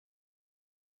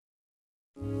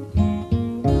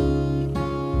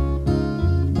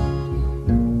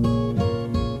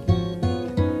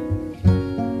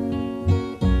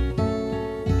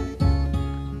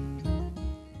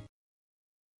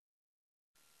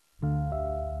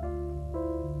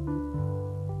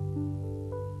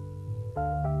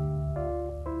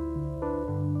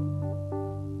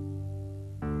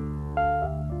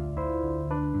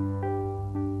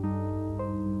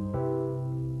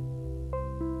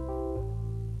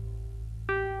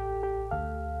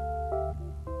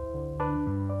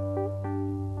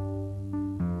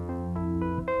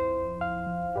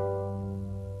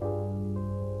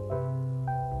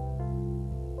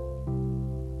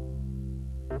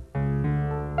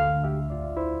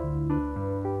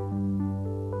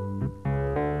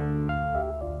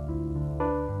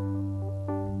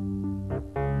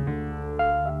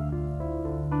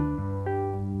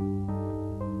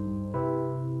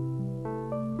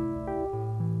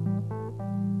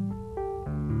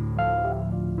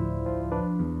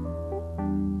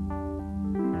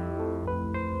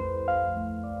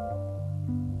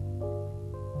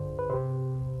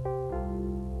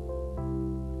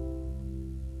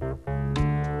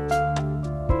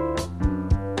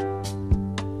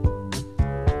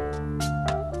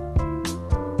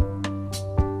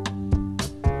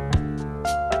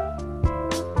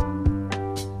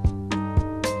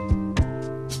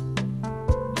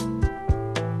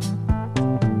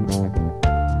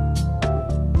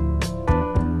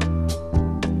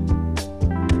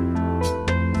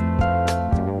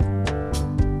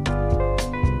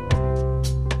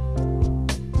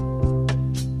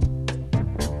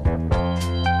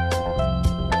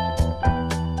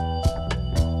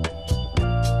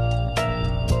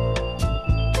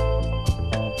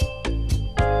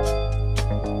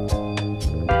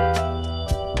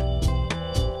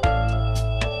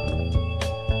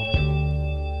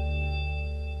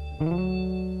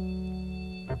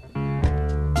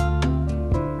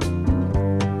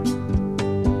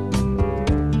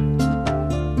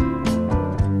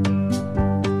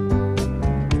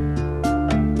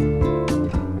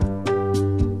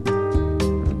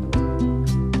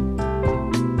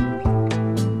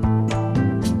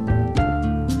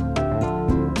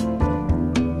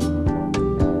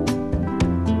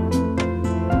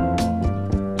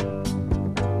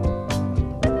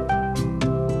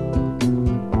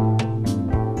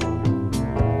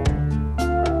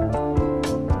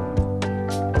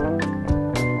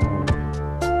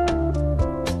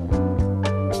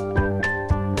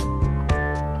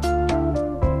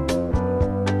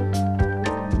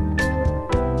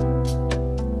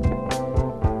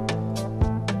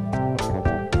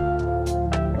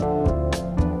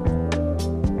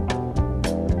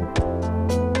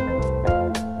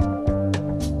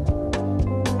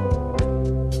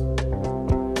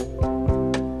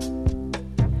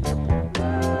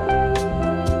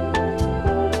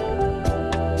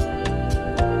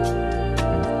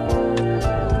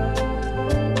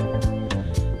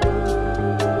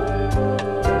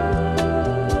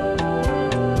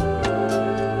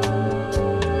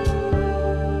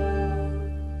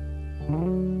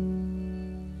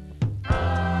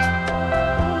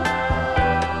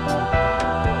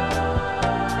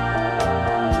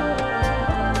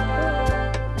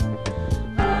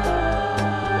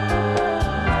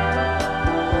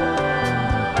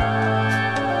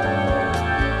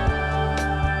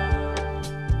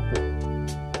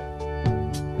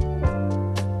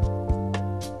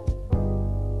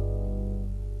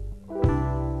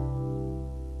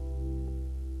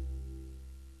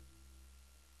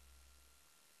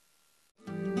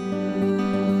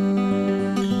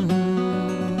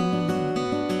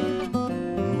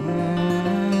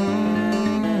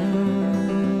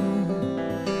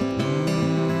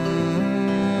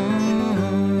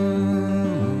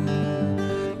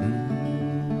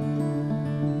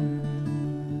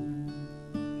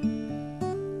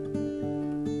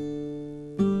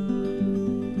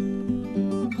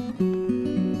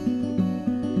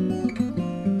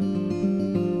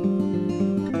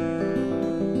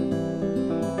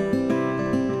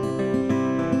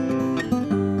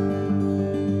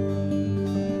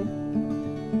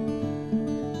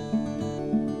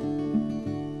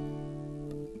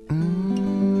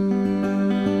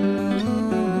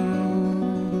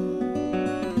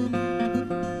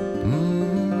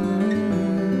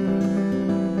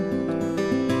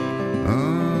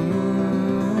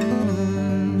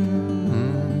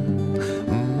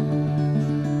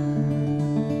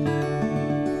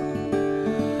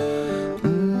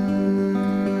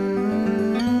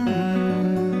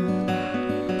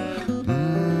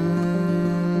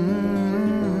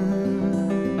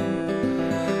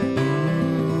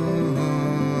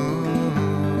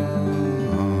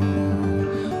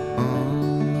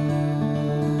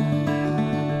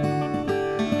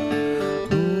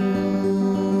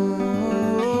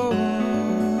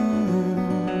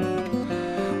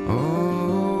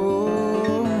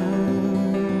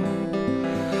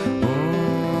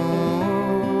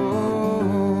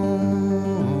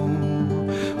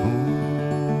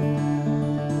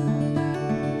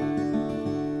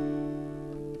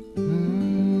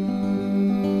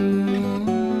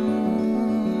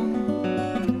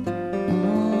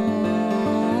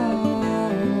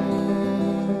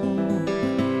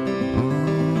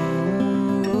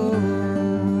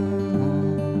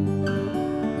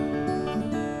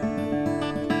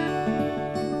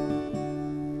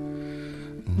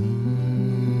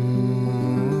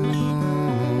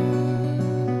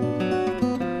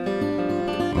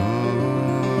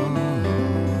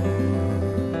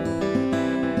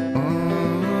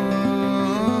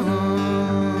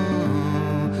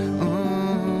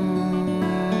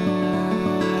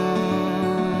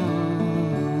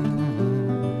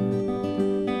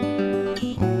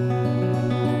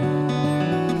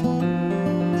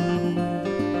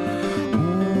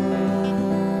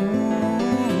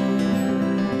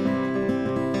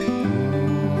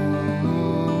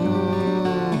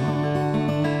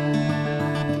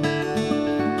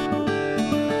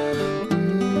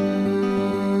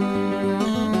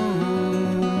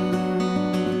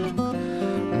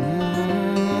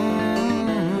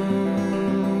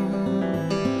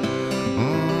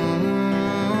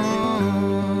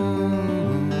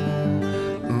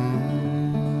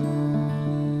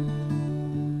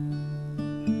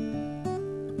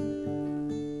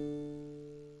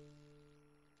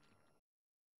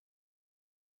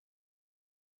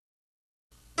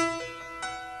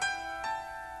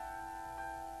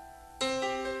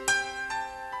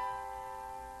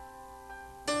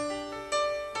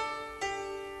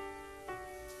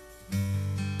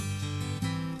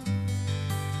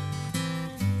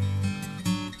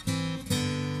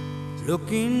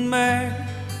Looking back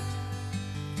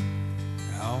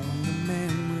on the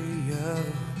memory of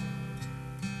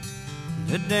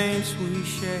the dance we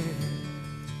shared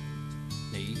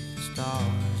beneath the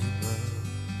stars above.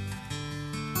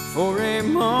 For a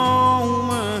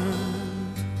moment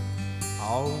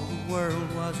all the world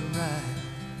was right.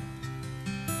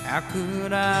 How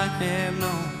could I have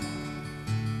known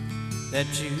that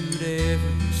you'd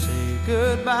ever say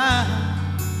goodbye?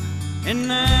 And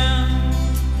now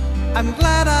I'm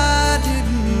glad I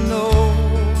didn't know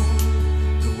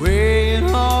the way it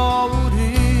all would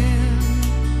end,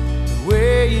 the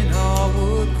way it all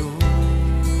would go.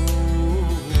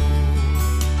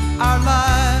 Our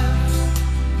lives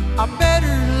are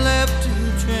better left to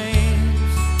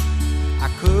chance. I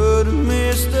could have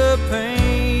missed the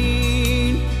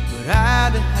pain, but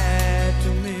I'd have had to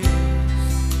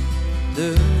miss the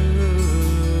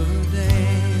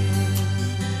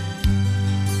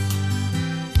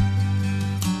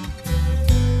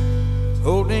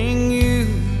holding you.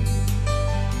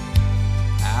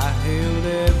 I held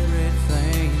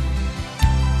everything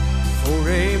for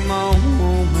a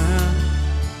moment.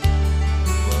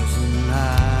 Wasn't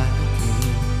like a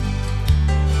king.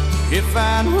 If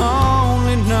I'd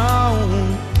only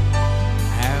known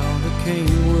how the king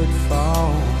would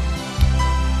fall.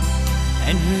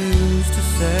 And who's to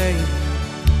say,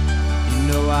 you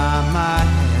know, I might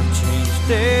have changed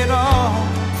it all.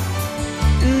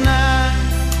 And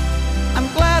I'm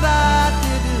glad I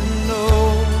didn't know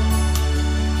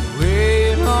the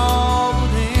way it all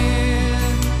would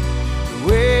end, the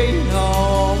way it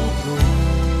all would go.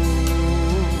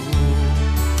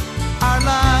 Our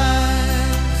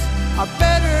lives are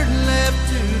better left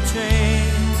to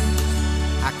chance.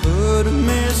 I could have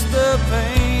missed the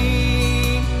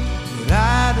pain, but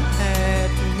I'd have had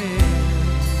to miss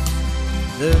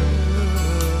the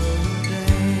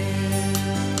dance.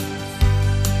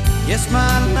 Yes,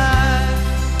 my life,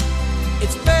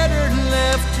 it's better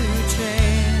left to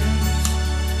chance.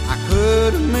 I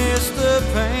could have missed the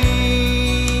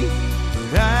pain,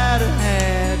 but I'd have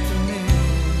had to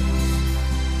miss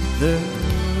the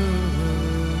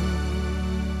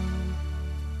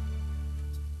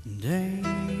day.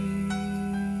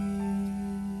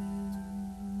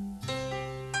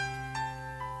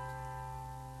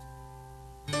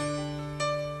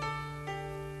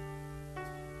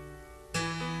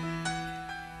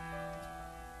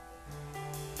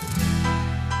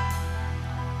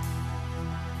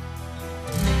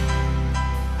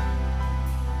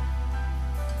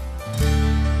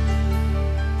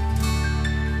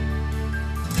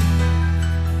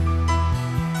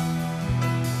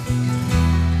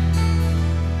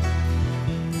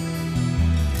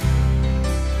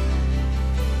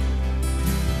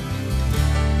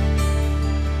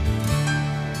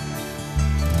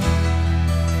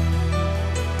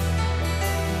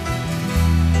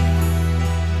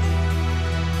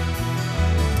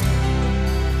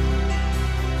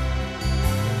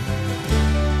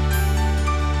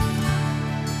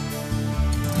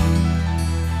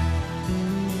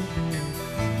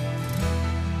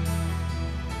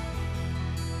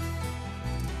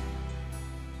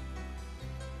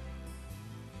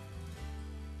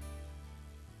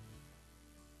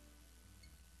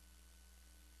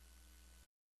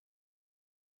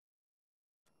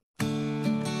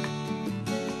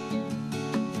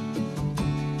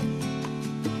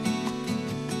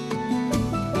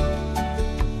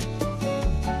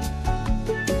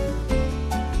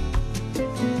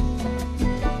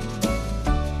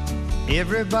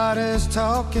 Everybody's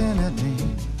talking at me,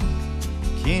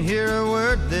 can't hear a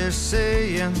word they're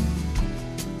saying,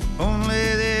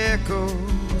 only the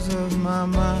echoes of my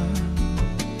mind.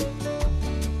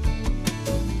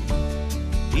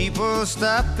 People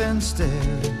stop and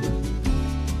stare,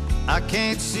 I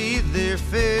can't see their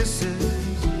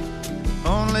faces,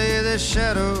 only the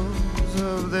shadows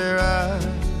of their eyes.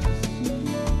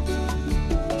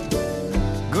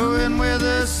 Going where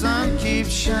the sun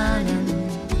keeps shining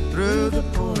through the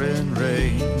pouring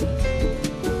rain,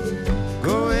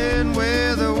 going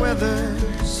where the weather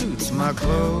suits my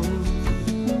clothes,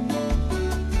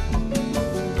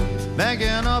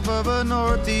 banking off of a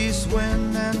northeast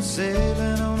wind and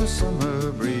sailing on a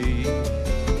summer breeze,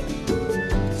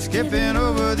 skipping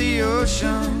over the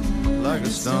ocean like a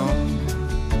stone.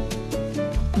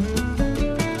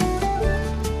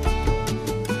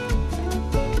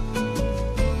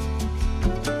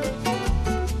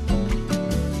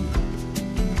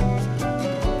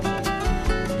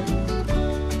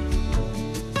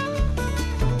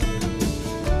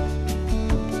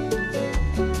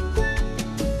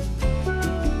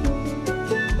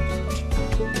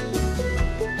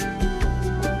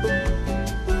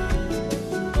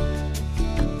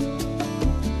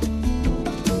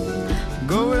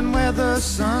 where the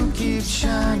sun keeps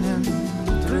shining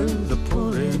through the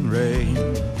pouring rain.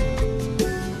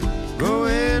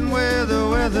 Going where the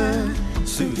weather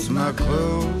suits my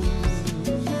clothes.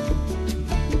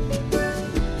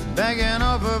 Backing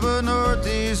off of a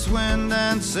northeast wind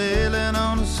and sailing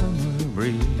on a summer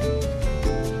breeze.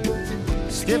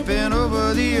 Skipping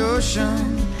over the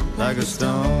ocean like a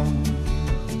stone.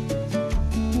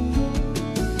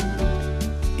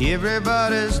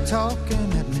 Everybody's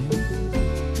talking at me,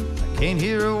 I can't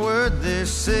hear a word they're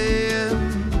saying,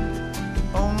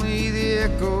 only the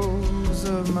echoes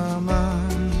of my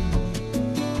mind.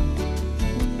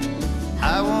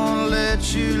 I won't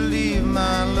let you leave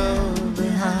my love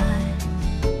behind.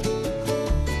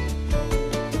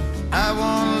 I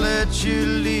won't let you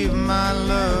leave my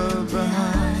love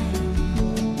behind.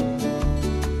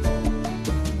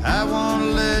 I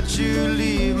won't let you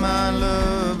leave my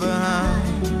love behind.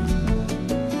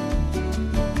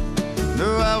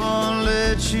 No, I won't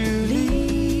let you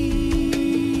leave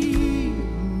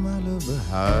my love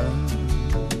behind.